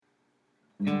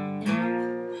I'm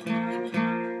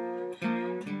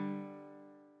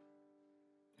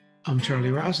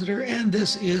Charlie Rossiter, and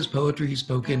this is Poetry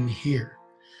Spoken Here.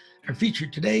 Our feature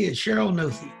today is Cheryl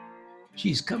Nothey.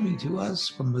 She's coming to us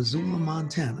from Missoula,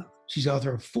 Montana. She's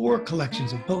author of 4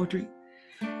 collections of poetry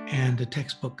and a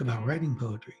textbook about writing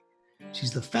poetry.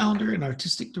 She's the founder and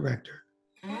artistic director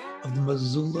of the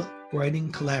Missoula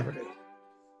Writing Collaborative,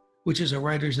 which is a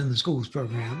Writers in the Schools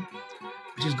program,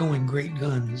 which is going great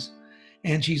guns.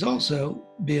 And she's also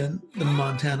been the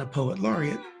Montana Poet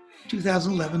Laureate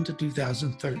 2011 to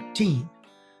 2013.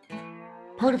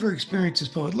 Part of her experience as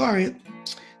Poet Laureate,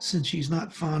 since she's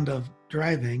not fond of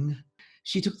driving,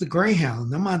 she took the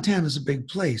Greyhound. Now, Montana's a big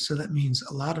place, so that means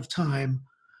a lot of time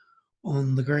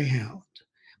on the Greyhound.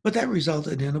 But that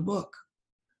resulted in a book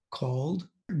called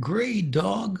Gray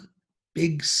Dog,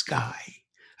 Big Sky,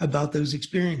 about those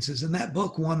experiences. And that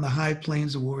book won the High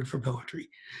Plains Award for Poetry.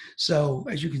 So,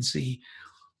 as you can see,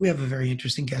 we have a very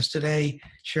interesting guest today.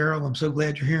 Cheryl, I'm so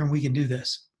glad you're here and we can do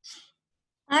this.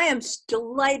 I am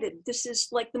delighted. This is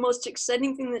like the most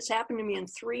exciting thing that's happened to me in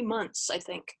 3 months, I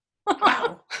think.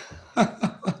 Wow.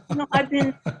 I've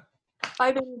been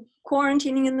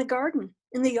quarantining in the garden,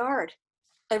 in the yard.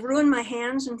 I've ruined my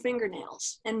hands and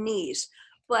fingernails and knees,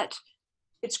 but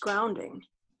it's grounding.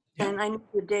 Yeah. And I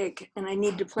need to dig and I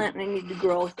need to plant and I need to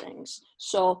grow things.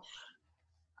 So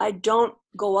I don't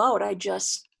go out. I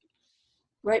just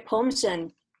write poems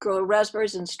and grow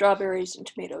raspberries and strawberries and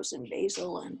tomatoes and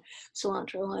basil and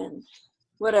cilantro and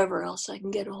whatever else I can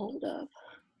get a hold of.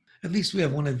 At least we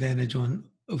have one advantage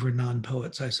over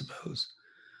non-poets, I suppose.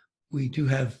 We do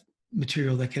have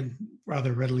material that can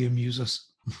rather readily amuse us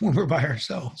when we're by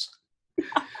ourselves,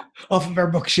 off of our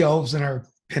bookshelves and our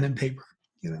pen and paper.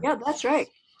 You know? Yeah, that's right.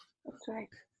 That's right.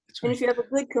 And if you have a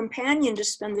good companion to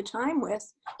spend the time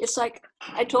with, it's like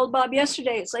I told Bob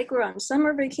yesterday, it's like we're on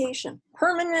summer vacation,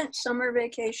 permanent summer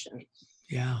vacation.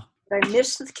 Yeah. I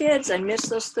miss the kids. I miss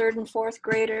those 3rd and 4th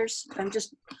graders.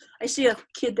 I see a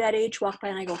kid that age walk by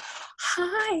and I go,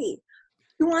 hi,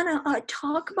 you want to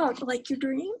talk about like your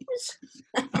dreams?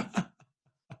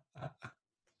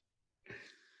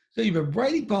 So you've been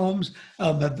writing poems.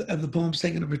 Have the poems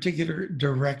taken a particular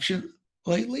direction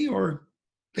lately, or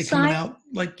they coming out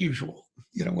like usual?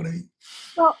 You know what I mean?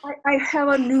 Well, I have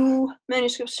a new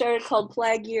manuscript started called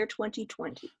Flag Year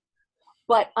 2020.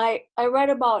 But I write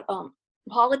about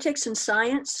politics and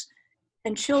science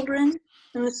and children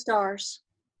and the stars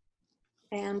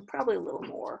and probably a little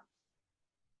more.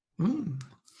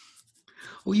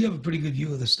 Well, you have a pretty good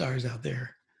view of the stars out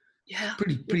there. Yeah.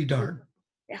 Pretty dark.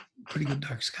 Yeah. Pretty good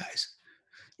dark skies.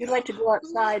 You'd like to go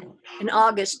outside in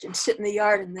August and sit in the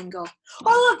yard and then go,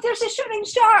 oh, look, there's a shooting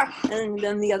star. And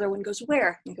then the other one goes,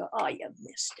 where? And you go, oh, you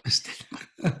missed it.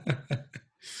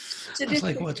 It's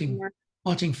like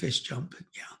watching fish jump.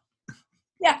 Yeah.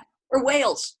 Yeah, or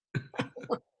whales.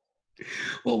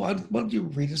 Well, why don't you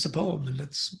read us a poem? And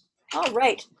let's... All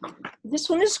right. This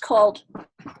one is called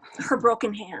Her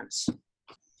Broken Hands.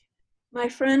 My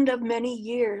friend of many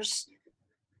years,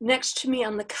 next to me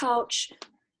on the couch,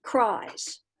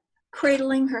 cries,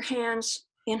 cradling her hands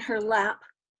in her lap,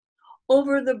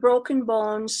 over the broken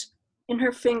bones in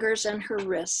her fingers and her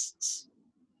wrists.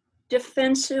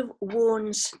 Defensive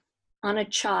wounds on a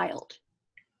child.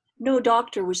 No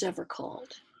doctor was ever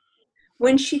called.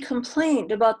 When she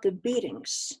complained about the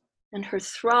beatings and her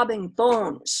throbbing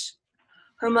bones,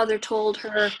 her mother told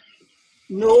her,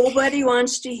 nobody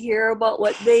wants to hear about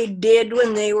what they did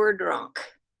when they were drunk.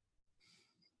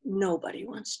 Nobody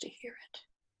wants to hear it.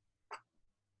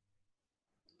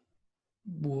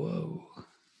 Whoa.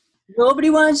 Nobody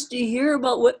wants to hear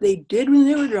about what they did when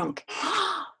they were drunk.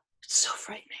 It's so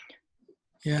frightening.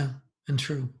 Yeah, and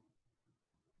true.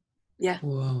 Yeah.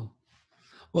 Whoa.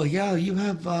 Well, yeah, you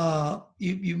have,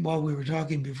 you while we were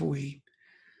talking before we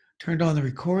turned on the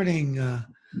recording,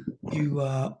 you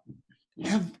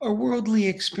have a worldly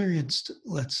experience,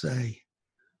 let's say.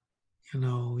 You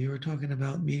know, you were talking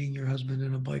about meeting your husband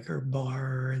in a biker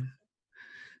bar and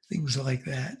things like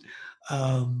that.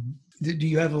 Do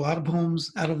you have a lot of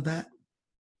poems out of that?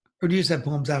 Or do you just have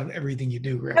poems out of everything you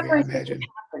do, really, I imagine?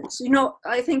 Happens. You know,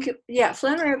 I think,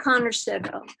 Flannery O'Connor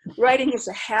said, writing is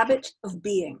a habit of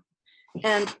being.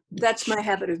 And that's my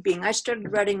habit of being. I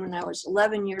started writing when I was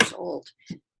 11 years old,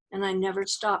 and I never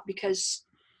stopped because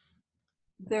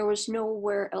there was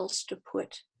nowhere else to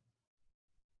put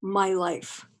my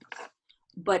life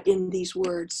but in these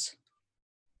words.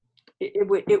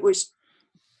 It was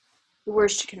the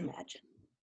worst you can imagine.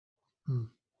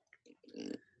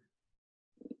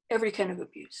 Every kind of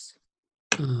abuse.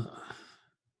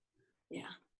 Yeah.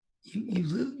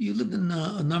 You lived in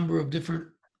a number of different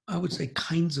I would say,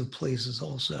 kinds of places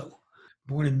also.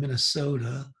 Born in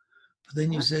Minnesota, but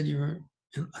then you said you're,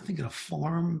 I think, in a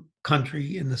farm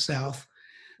country in the South,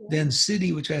 then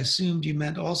city, which I assumed you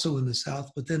meant also in the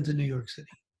South, but then to New York City.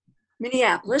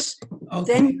 Minneapolis,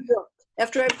 Okay. then New York.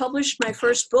 After I published my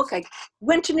first book, I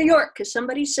went to New York because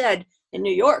somebody said, in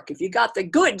New York, if you got the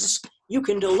goods, you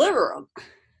can deliver them.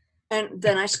 And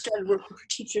then I started working for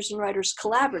Teachers and Writers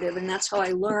Collaborative, and that's how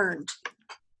I learned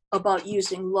about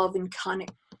using love and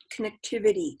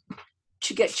connectivity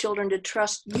to get children to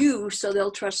trust you so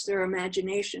they'll trust their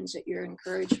imaginations at your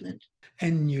encouragement.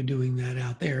 And you're doing that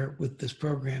out there with this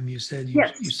program. You said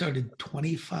you started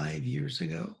 25 years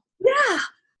ago. Yeah.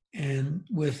 And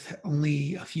with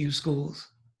only a few schools?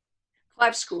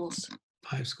 5 schools.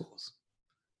 5 schools.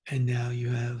 And now you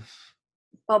have?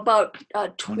 About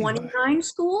 29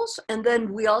 schools. And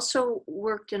then we also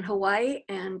worked in Hawaii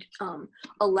and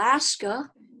Alaska,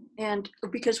 and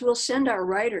because we'll send our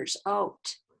writers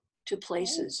out to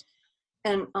places.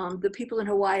 And the people in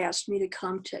Hawaii asked me to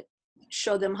come to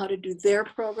show them how to do their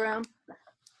program.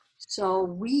 So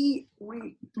we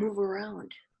move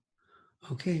around.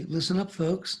 Okay, listen up,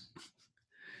 folks.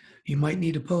 You might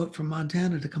need a poet from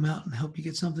Montana to come out and help you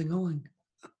get something going.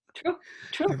 True.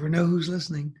 Never know who's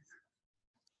listening.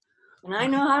 And I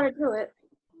know how to do it.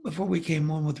 Before we came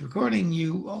on with recording,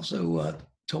 you also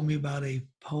told me about a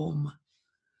poem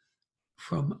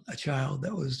from a child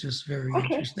that was just very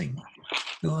interesting.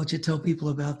 Why don't you tell people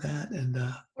about that? And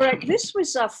right, this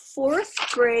was a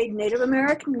 4th grade Native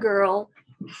American girl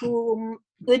who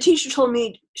the teacher told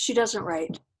me she doesn't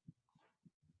write.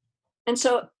 And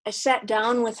so I sat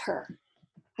down with her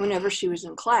whenever she was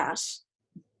in class,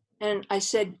 and I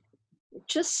said,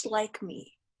 just like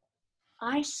me,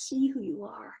 I see who you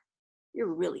are.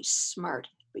 You're really smart,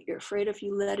 but you're afraid if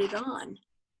you let it on,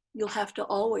 you'll have to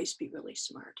always be really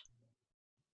smart.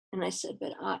 And I said,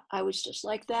 but I was just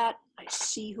like that. I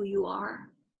see who you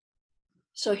are.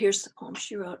 So here's the poem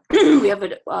she wrote. We have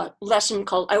a lesson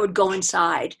called I Would Go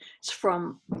Inside. It's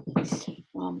from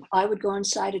I Would Go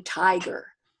Inside a Tiger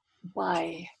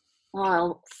by,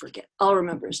 I'll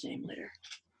remember his name later.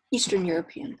 Eastern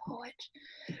European poet,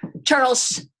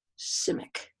 Charles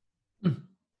Simic.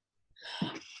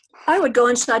 I would go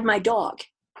inside my dog.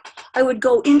 I would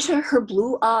go into her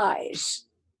blue eyes,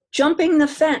 jumping the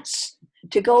fence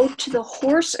to go to the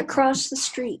horse across the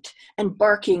street and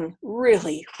barking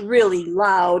really, really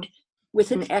loud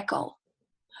with an echo.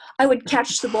 I would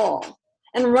catch the ball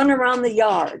and run around the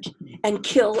yard and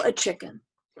kill a chicken.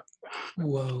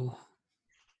 Whoa.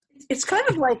 It's kind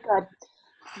of like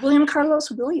William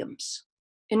Carlos Williams,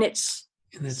 and it's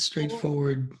in that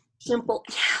straightforward, simple.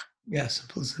 Yeah,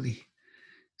 simplicity,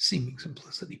 seeming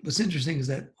simplicity. What's interesting is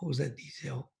that, what was that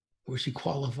detail where she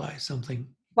qualifies something?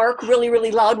 Bark really,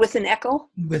 really loud with an echo?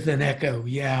 With an echo,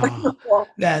 yeah.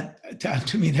 That,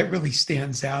 to me, that really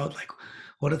stands out. Like,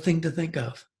 what a thing to think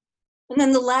of. And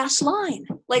then the last line,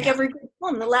 like every good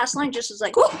poem, the last line just is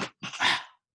like, whoop,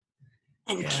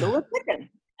 and kill a chicken.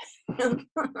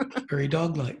 Very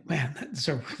dog-like. Man, that's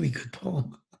a really good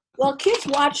poem. Well, kids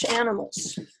watch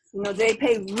animals. You know, they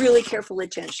pay really careful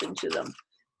attention to them.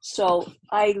 So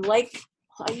I like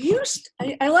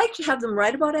to have them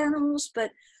write about animals,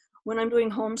 but when I'm doing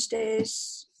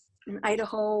homestays in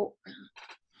Idaho,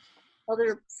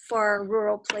 other far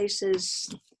rural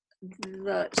places,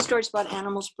 the stories about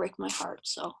animals break my heart.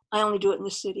 So I only do it in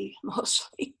the city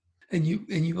mostly. And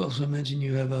you also mentioned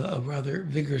you have a rather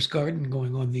vigorous garden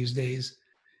going on these days.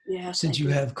 Yes. Since you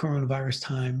have coronavirus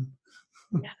time.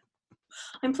 Yeah.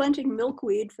 I'm planting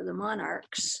milkweed for the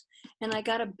monarchs, and I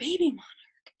got a baby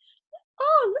monarch.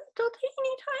 Oh, little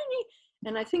teeny tiny.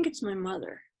 And I think it's my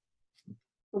mother.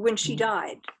 When she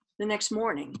died the next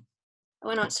morning, I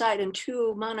went outside and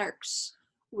 2 monarchs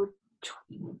were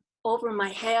over my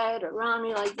head, around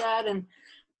me like that. And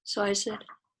so I said,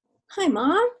 hi,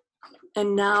 Mom.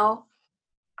 And now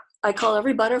I call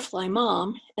every butterfly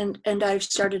Mom, and I've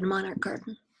started a monarch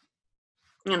garden.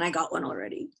 And I got one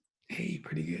already. Hey,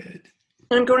 pretty good.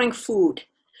 And I'm growing food.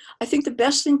 I think the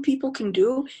best thing people can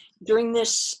do during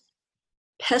this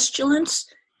pestilence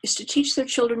is to teach their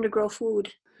children to grow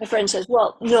food. My friend says,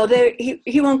 well, no,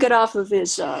 he won't get off of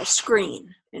his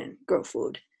screen and grow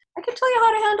food. I can tell you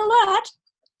how to handle that.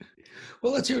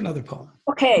 Well, let's hear another poem.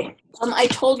 Okay. I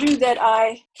told you that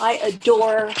I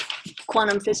adore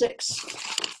quantum physics,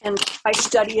 and I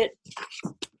study it.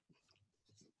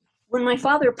 When my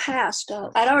father passed,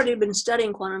 I'd already been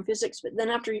studying quantum physics, but then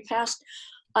after he passed,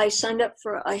 I signed up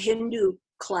for a Hindu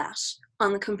class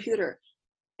on the computer,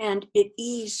 and it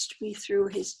eased me through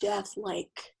his death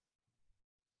like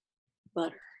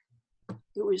butter.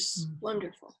 It was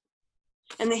wonderful.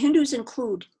 And the Hindus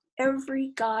include every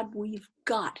god we've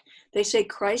got. They say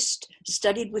Christ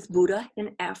studied with Buddha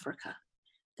in Africa.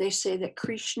 They say that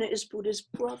Krishna is Buddha's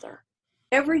brother.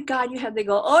 Every god you have, they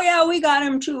go, oh yeah, we got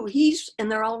him too. And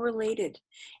they're all related.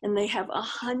 And they have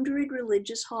 100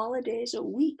 religious holidays a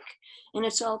week. And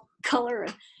it's all color.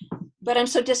 But I'm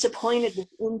so disappointed with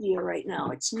India right now.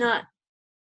 It's not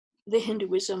the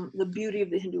Hinduism, the beauty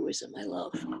of the Hinduism I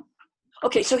love.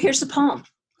 Okay, so here's the poem.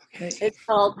 Okay. It's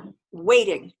called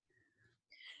Waiting.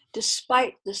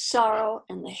 Despite the sorrow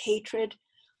and the hatred,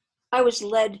 I was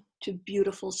led to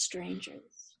beautiful strangers.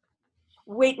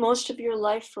 Wait most of your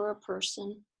life for a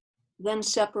person, then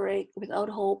separate without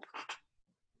hope.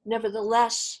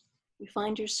 Nevertheless, you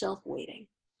find yourself waiting.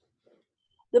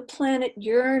 The planet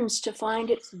yearns to find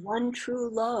its one true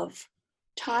love.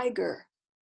 Tiger,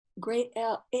 great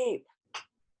ape,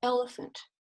 elephant,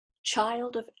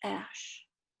 child of ash.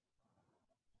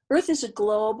 Earth is a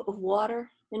globe of water,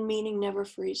 and meaning never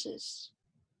freezes.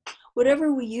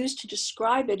 Whatever we use to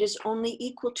describe it is only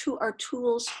equal to our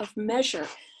tools of measure,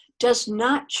 does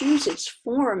not choose its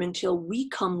form until we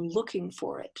come looking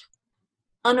for it.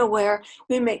 Unaware,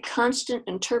 we make constant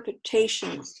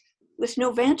interpretations with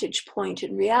no vantage point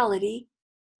in reality.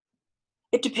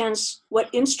 It depends what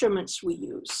instruments we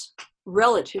use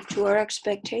relative to our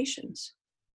expectations.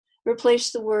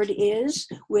 Replace the word is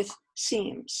with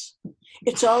seems.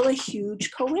 It's all a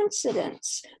huge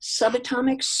coincidence.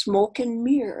 Subatomic smoke and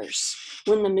mirrors.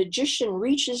 When the magician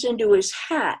reaches into his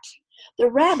hat, the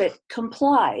rabbit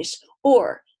complies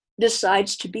or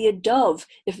decides to be a dove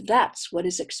if that's what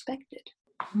is expected.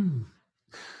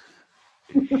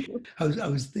 I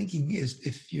was thinking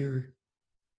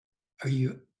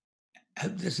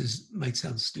might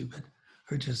sound stupid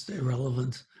or just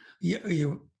irrelevant. Are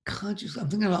you conscious? I'm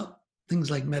thinking about things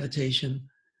like meditation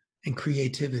and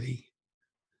creativity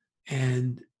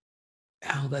and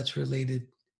how that's related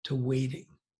to waiting,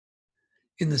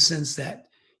 in the sense that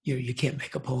you can't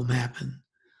make a poem happen,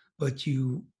 but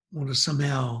you want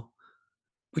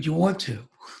to,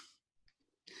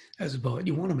 as a poet,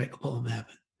 you want to make a poem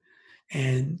happen.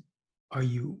 And are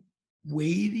you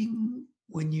waiting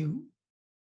when you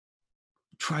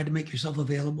try to make yourself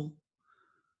available?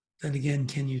 Then again,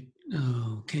 can you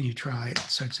try? It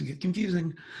starts to get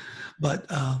confusing. But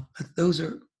those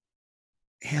are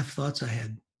half thoughts I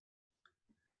had.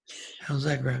 How does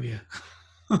that grab you?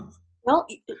 Well,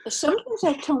 sometimes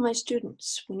I tell my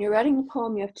students, when you're writing a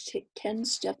poem, you have to take 10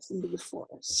 steps into the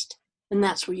forest. And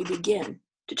that's where you begin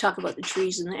to talk about the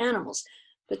trees and the animals.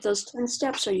 But those 10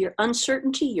 steps are your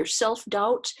uncertainty, your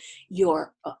self-doubt,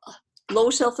 your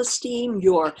low self-esteem,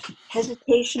 your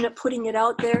hesitation at putting it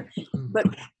out there. But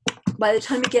by the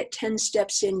time you get 10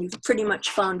 steps in, you've pretty much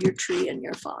found your tree and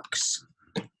your fox.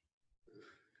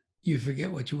 You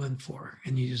forget what you went for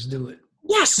and you just do it.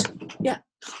 Yes. Yeah.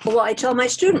 Well, I tell my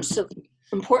students the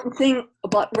important thing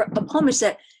about a poem is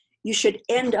that you should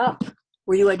end up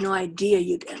where you had no idea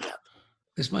you'd end up.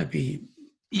 This might be,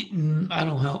 I don't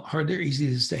know how hard or easy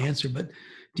it is to answer, but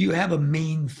do you have a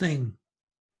main thing,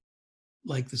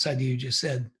 like this idea you just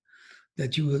said,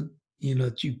 that you would,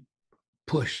 that you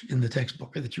push in the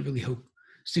textbook, or that you really hope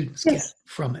students get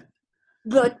from it?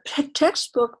 The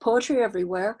textbook, Poetry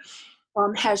Everywhere,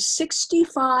 has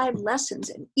 65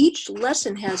 lessons, and each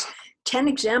lesson has 10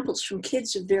 examples from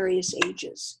kids of various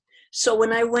ages. So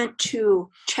when I went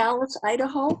to Challis,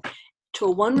 Idaho, to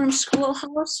a one-room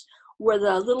schoolhouse where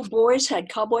the little boys had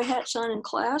cowboy hats on in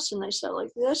class, and they sat like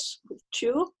this with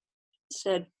chew,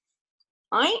 said,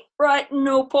 I ain't writing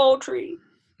no poetry.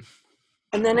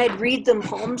 And then I'd read them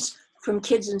poems from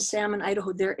kids in Salmon,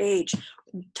 Idaho, their age,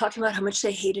 talking about how much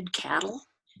they hated cattle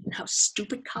and how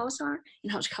stupid cows are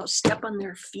and how cows step on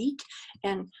their feet.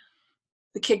 And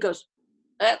the kid goes,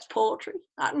 that's poetry.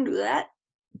 I can do that.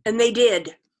 And they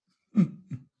did.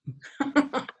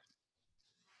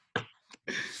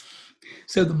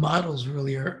 So the models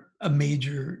really are a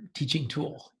major teaching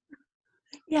tool.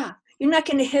 Yeah. You're not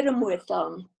going to hit them with,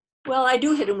 well, I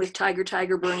do hit them with Tiger,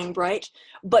 Tiger, Burning Bright.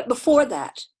 But before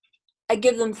that, I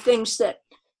give them things that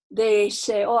they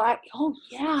say, oh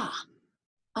yeah,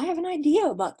 I have an idea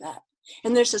about that.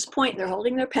 And there's this point, they're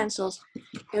holding their pencils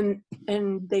and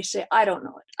they say, I don't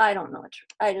know it.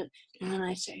 And then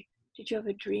I say, did you have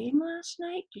a dream last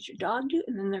night? Did your dog do?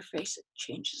 And then their face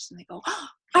changes and they go, oh,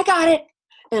 I got it.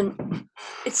 And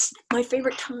it's my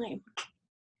favorite time.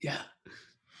 Yeah.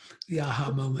 The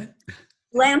aha moment.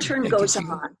 Lantern goes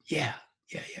on. Yeah.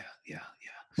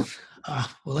 Well,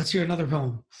 let's hear another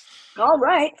poem. All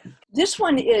right. This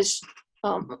one is,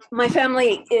 my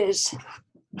family is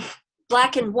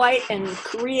Black and white and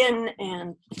Korean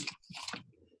and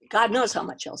God knows how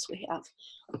much else we have.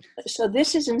 So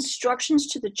this is instructions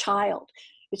to the child.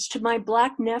 It's to my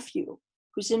Black nephew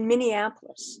who's in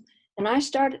Minneapolis. And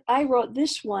I wrote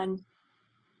this one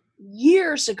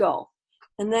years ago.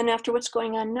 And then after what's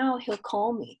going on now, he'll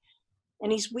call me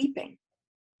and he's weeping.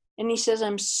 And he says,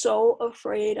 I'm so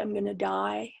afraid I'm going to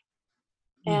die.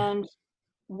 And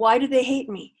why do they hate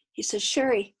me? He says,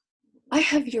 Sherry, I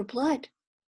have your blood,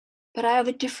 but I have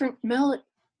a different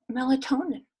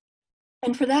melatonin.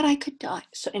 And for that, I could die.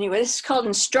 So anyway, this is called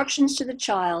Instructions to the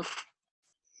Child.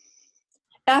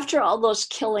 After all those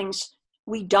killings,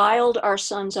 we dialed our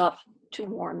sons up to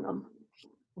warn them.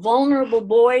 Vulnerable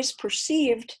boys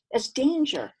perceived as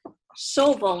danger.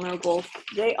 So vulnerable,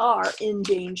 they are in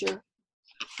danger.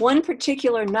 One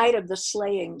particular night of the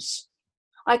slayings,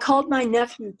 I called my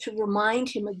nephew to remind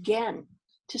him again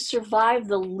to survive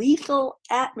the lethal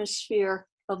atmosphere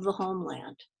of the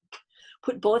homeland.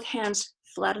 Put both hands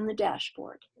flat on the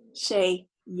dashboard. Say,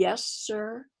 yes,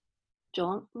 sir.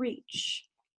 Don't reach.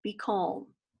 Be calm.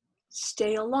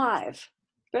 Stay alive.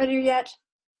 Better yet,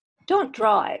 don't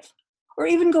drive or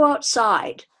even go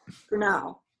outside for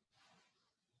now.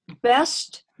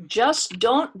 Best, just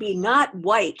don't be not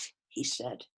white, he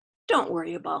said. Don't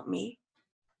worry about me.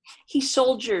 He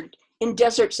soldiered in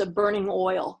deserts of burning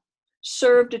oil,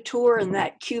 served a tour in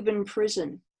that Cuban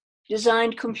prison,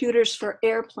 designed computers for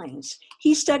airplanes.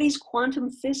 He studies quantum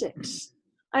physics.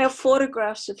 I have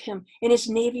photographs of him in his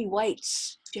navy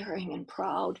whites, daring and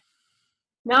proud.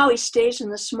 Now he stays in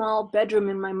the small bedroom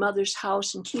in my mother's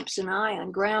house and keeps an eye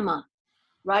on grandma,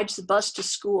 rides the bus to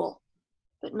school,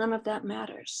 but none of that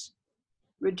matters.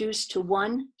 Reduced to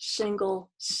one single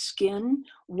skin,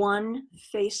 one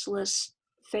faceless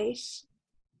face.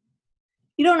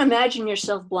 You don't imagine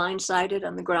yourself blindsided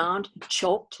on the ground,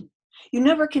 choked. You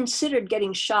never considered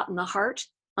getting shot in the heart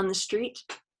on the street,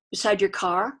 beside your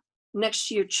car, next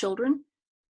to your children.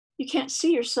 You can't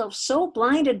see yourself so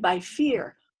blinded by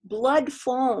fear, blood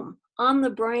foam on the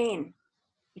brain.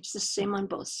 It's the same on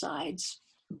both sides,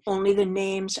 only the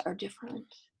names are different.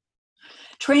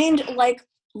 Trained like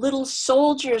little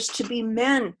soldiers to be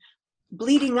men,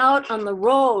 bleeding out on the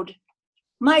road.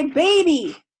 My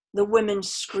baby, the women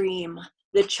scream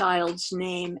the child's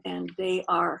name, and they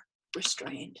are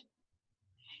restrained.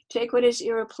 Take what is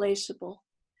irreplaceable,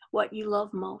 what you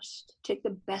love most. Take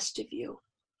the best of you.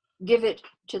 Give it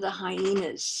to the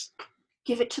hyenas.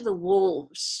 Give it to the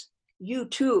wolves. You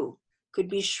too could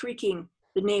be shrieking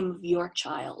the name of your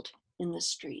child in the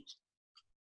street.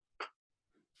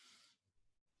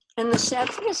 And the sad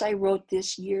thing is, I wrote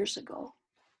this years ago.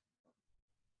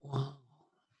 Wow.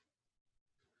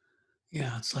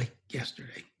 Yeah, it's like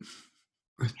yesterday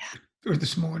or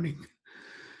this morning.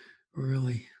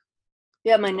 Really.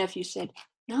 Yeah, my nephew said,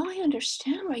 now I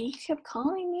understand why you kept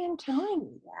calling me and telling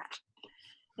me that.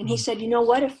 And he said, you know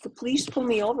what? If the police pull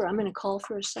me over, I'm going to call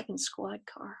for a second squad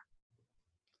car.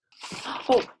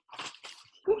 Oh,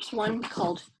 here's one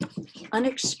called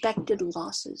Unexpected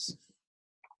Losses.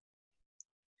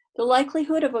 The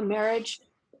likelihood of a marriage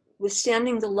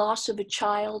withstanding the loss of a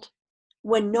child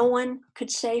when no one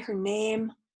could say her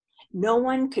name, no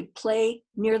one could play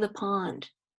near the pond.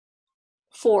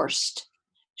 Forced,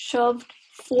 shoved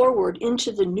forward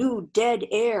into the new dead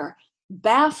air,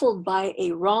 baffled by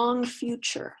a wrong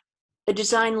future, a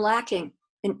design lacking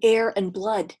in air and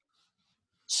blood.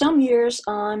 Some years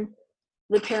on,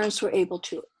 the parents were able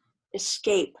to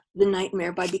escape the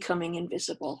nightmare by becoming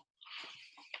invisible.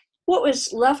 What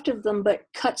was left of them but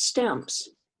cut stems,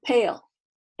 pale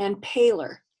and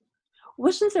paler?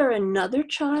 Wasn't there another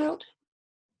child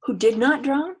who did not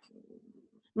drown?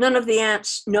 None of the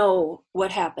aunts know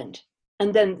what happened,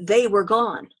 and then they were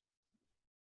gone.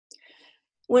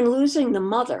 When losing the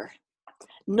mother,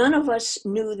 none of us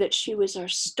knew that she was our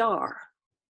star.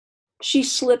 She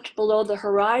slipped below the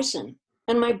horizon,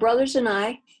 and my brothers and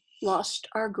I lost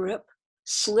our grip,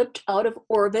 slipped out of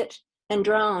orbit, and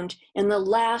drowned in the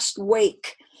last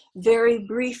wake. Very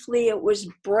briefly, it was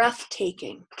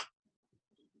breathtaking.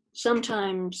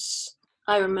 Sometimes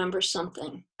I remember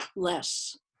something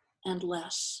less and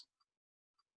less.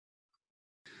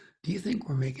 Do you think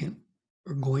we're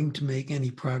going to make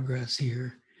any progress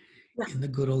here in the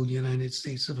good old United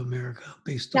States of America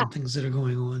based on things that are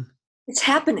going on? It's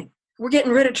happening. We're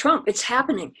getting rid of Trump. It's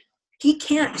happening. He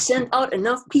can't send out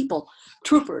enough people,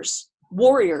 troopers,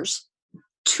 warriors,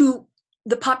 to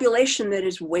the population that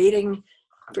is waiting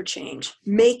for change,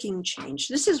 making change.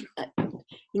 This is,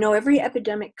 every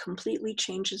epidemic completely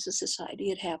changes the society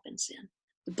it happens in.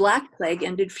 The Black Plague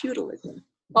ended feudalism.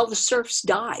 All the serfs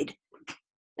died,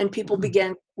 and people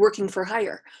began working for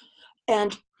hire.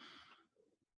 And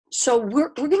so we're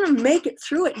going to make it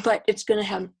through it, but it's going to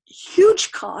have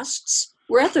huge costs.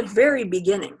 We're at the very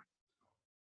beginning.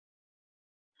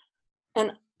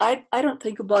 And I don't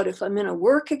think about if I'm going to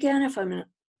work again, if I'm going to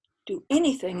do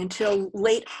anything until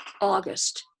late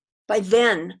August. By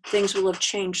then, things will have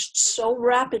changed so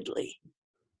rapidly.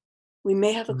 We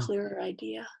may have a clearer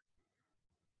idea.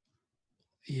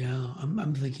 Yeah,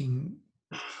 I'm thinking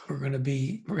we're gonna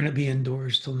be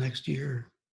indoors till next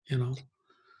year. You know,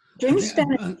 During the I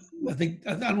Spanish,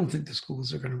 don't think the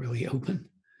schools are gonna really open.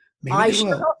 Maybe I they sure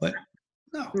will, hope but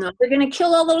no. no, they're going to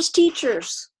kill all those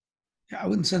teachers. Yeah, I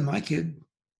wouldn't send my kid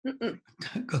Mm-mm.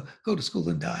 go to school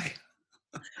and die.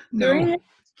 During No.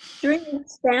 the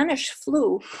Spanish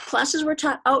flu, classes were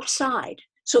taught outside.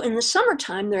 So in the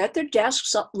summertime, they're at their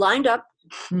desks lined up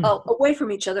away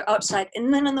from each other outside.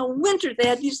 And then in the winter, they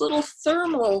had these little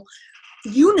thermal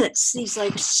units, these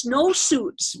like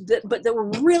snowsuits, but they were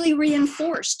really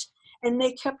reinforced, and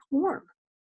they kept warm.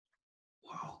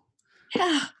 Wow.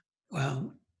 Yeah.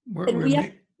 Well,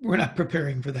 And we're not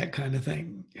preparing for that kind of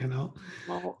thing, you know.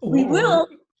 well, we will.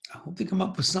 Or I hope they come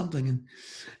up with something.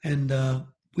 And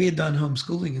we had done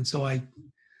homeschooling, and so I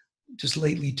just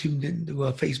lately tuned into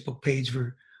a Facebook page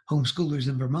for homeschoolers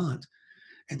in Vermont.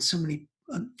 And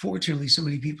unfortunately, so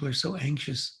many people are so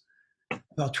anxious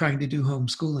about trying to do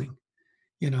homeschooling.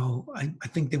 You know, I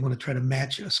think they want to try to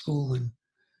match a school and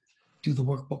do the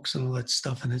workbooks and all that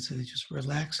stuff. And it's just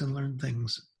relax and learn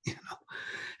things, you know,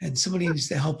 and somebody needs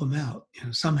to help them out, you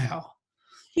know, somehow.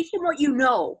 Teach them what you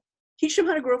know. Teach them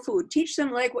how to grow food. Teach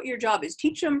them like what your job is.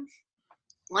 Teach them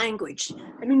language.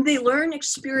 I mean, they learn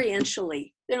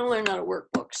experientially. They don't learn out of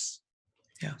workbooks.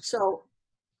 Yeah. So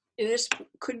this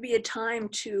could be a time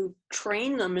to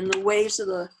train them in the ways of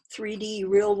the 3D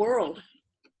real world.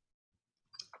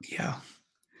 Yeah.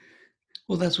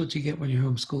 Well, that's what you get when you're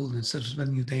homeschooled. Instead of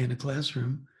spending a day in a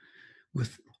classroom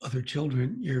with other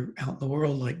children, you're out in the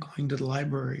world, like going to the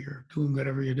library or doing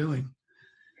whatever you're doing.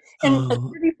 And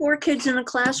 34 kids in a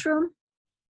classroom?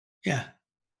 Yeah.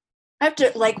 I have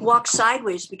to like walk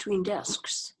sideways between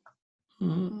desks.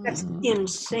 That's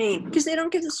insane because they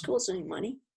don't give the schools any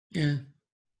money. Yeah.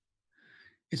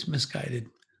 It's misguided.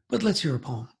 But let's hear a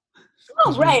poem.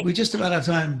 Oh, right. We just about have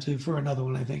time for another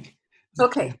one, I think.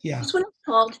 Okay. Yeah. This one is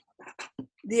called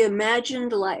The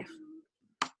Imagined Life.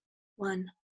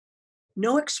 1.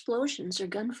 No explosions or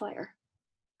gunfire.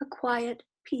 A quiet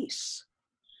peace.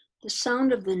 The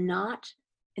sound of the knot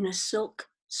in a silk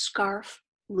scarf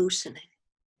loosening.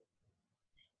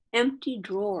 Empty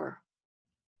drawer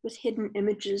with hidden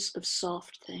images of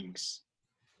soft things.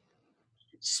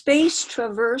 Space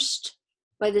traversed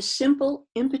by the simple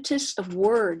impetus of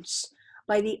words,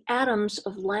 by the atoms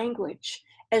of language,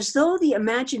 as though the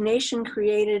imagination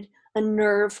created a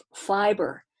nerve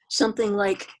fiber, something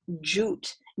like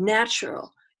jute,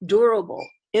 natural, durable,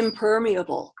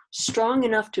 impermeable, strong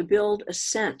enough to build a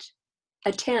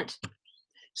tent,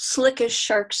 slick as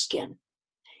shark skin.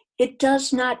 It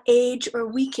does not age or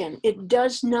weaken. It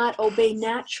does not obey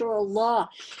natural law.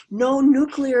 No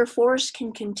nuclear force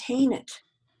can contain it.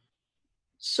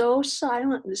 So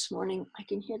silent this morning, I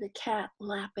can hear the cat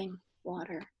lapping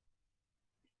water.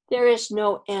 There is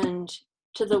no end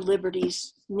to the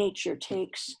liberties nature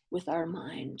takes with our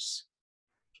minds.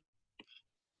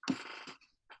 Do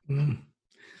you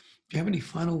have any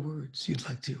final words you'd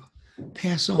like to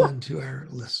pass on to our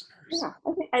listeners? Yeah,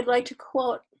 I think I'd like to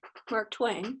quote Mark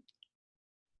Twain.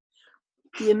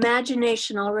 The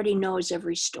imagination already knows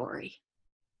every story.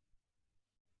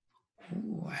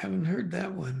 Oh, I haven't heard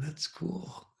that one. That's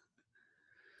cool.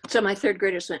 So my third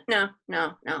graders went, no.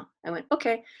 I went,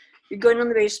 okay, you're going in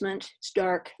the basement. It's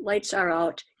dark. Lights are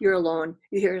out. You're alone.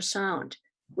 You hear a sound.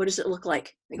 What does it look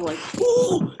like? They go like,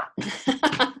 oh,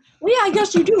 well, yeah, I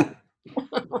guess you do.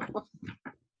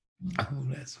 Oh,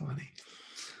 that's funny.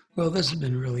 Well, this has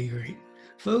been really great.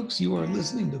 Folks, you are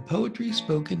listening to Poetry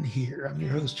Spoken Here. I'm your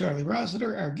host, Charlie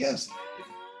Rossiter. Our guest,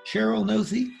 Cheryl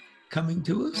Nothey, coming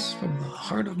to us from the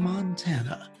heart of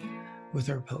Montana with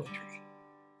her poetry.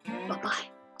 Bye-bye.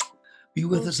 Be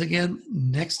with us again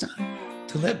next time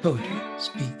to let poetry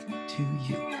speak to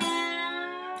you.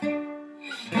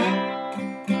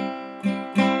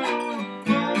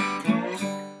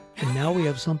 And now we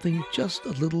have something just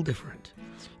a little different.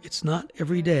 It's not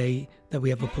every day that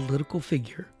we have a political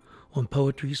figure on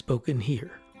Poetry Spoken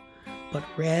Here, but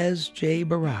Raz J.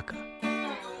 Baraka,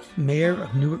 mayor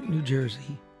of Newark, New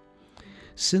Jersey,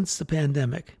 since the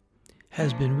pandemic,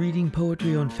 has been reading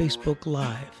poetry on Facebook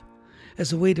Live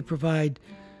as a way to provide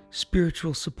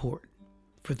spiritual support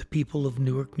for the people of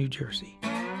Newark, New Jersey.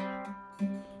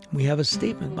 We have a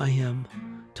statement by him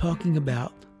talking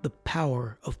about the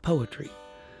power of poetry,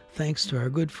 thanks to our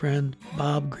good friend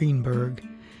Bob Greenberg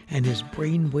and his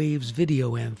Brainwaves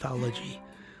video anthology,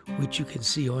 which you can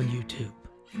see on YouTube.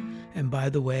 And by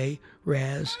the way,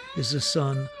 Raz is the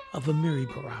son of Amiri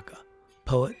Baraka,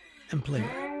 poet and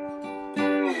playwright.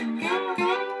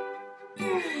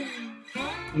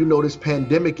 You know, this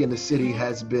pandemic in the city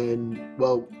has been,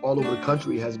 well, all over the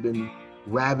country has been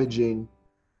ravaging,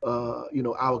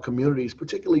 our communities,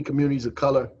 particularly communities of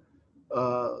color,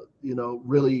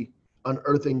 really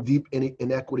unearthing deep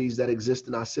inequities that exist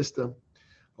in our system.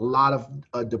 A lot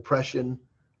of depression.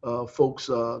 Folks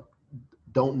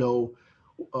don't know,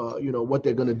 what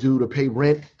they're going to do to pay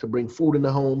rent, to bring food in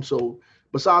the home. So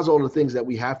besides all the things that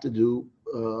we have to do,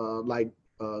 like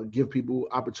give people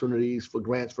opportunities for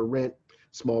grants for rent,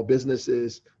 small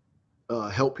businesses,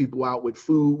 help people out with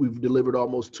food. We've delivered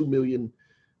almost 2 million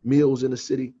meals in the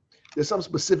city. There's some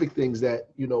specific things that,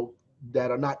 that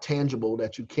are not tangible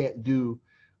that you can't do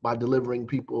by delivering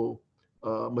people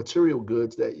material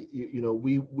goods that,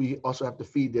 we also have to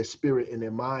feed their spirit and their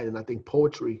mind. And I think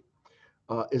poetry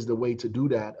is the way to do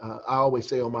that. I always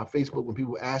say on my Facebook, when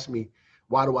people ask me,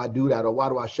 why do I do that? Or why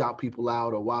do I shout people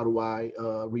out? Or why do I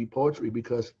read poetry?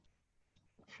 Because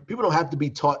people don't have to be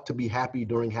taught to be happy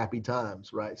during happy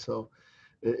times, right? So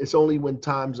it's only when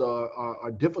times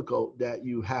are difficult that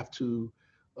you have to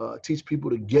teach people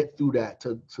to get through that,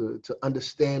 to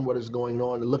understand what is going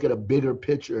on, to look at a bigger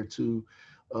picture, to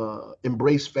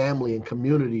embrace family and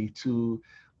community, to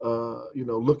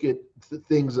look at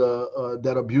things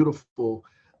that are beautiful,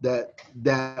 that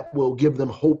will give them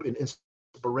hope and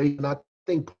inspiration. I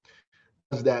think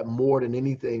that more than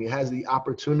anything, it has the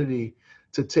opportunity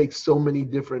to take so many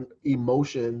different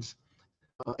emotions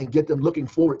and get them looking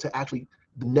forward to actually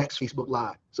the next Facebook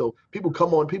Live. So people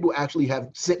actually have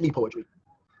sent me poetry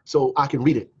so I can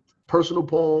read it. Personal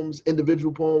poems,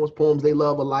 individual poems they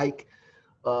love alike.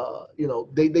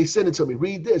 They send it to me,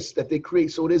 read this, that they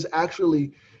create. So it is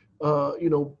actually,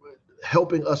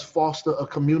 helping us foster a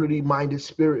community-minded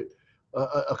spirit,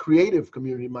 a creative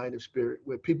community-minded spirit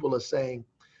where people are saying,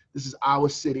 this is our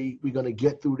city. We're going to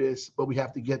get through this, but we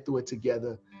have to get through it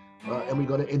together. And we're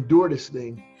going to endure this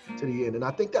thing to the end. And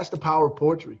I think that's the power of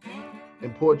poetry.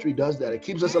 And poetry does that. It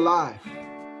keeps us alive.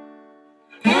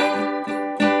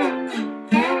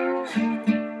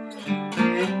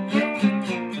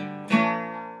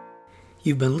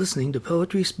 You've been listening to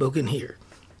Poetry Spoken Here.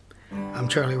 I'm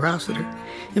Charlie Rossiter,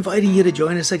 inviting you to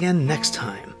join us again next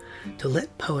time to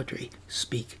let poetry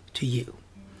speak to you.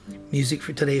 Music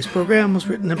for today's program was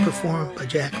written and performed by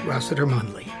Jack Rossiter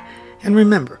Mundley. And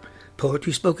remember,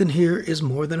 Poetry Spoken Here is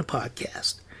more than a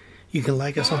podcast. You can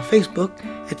like us on Facebook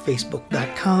at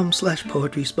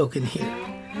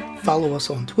facebook.com/poetryspokenhere. Follow us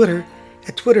on Twitter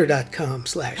at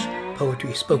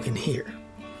twitter.com/poetryspokenhere.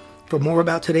 For more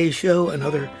about today's show and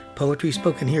other Poetry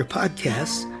Spoken Here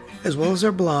podcasts, as well as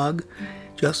our blog,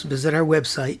 just visit our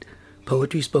website,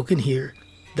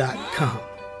 poetryspokenhere.com.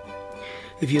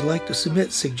 If you'd like to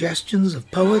submit suggestions of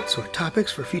poets or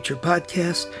topics for future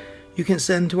podcasts, you can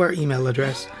send to our email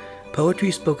address,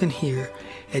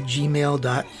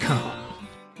 poetryspokenhere@gmail.com.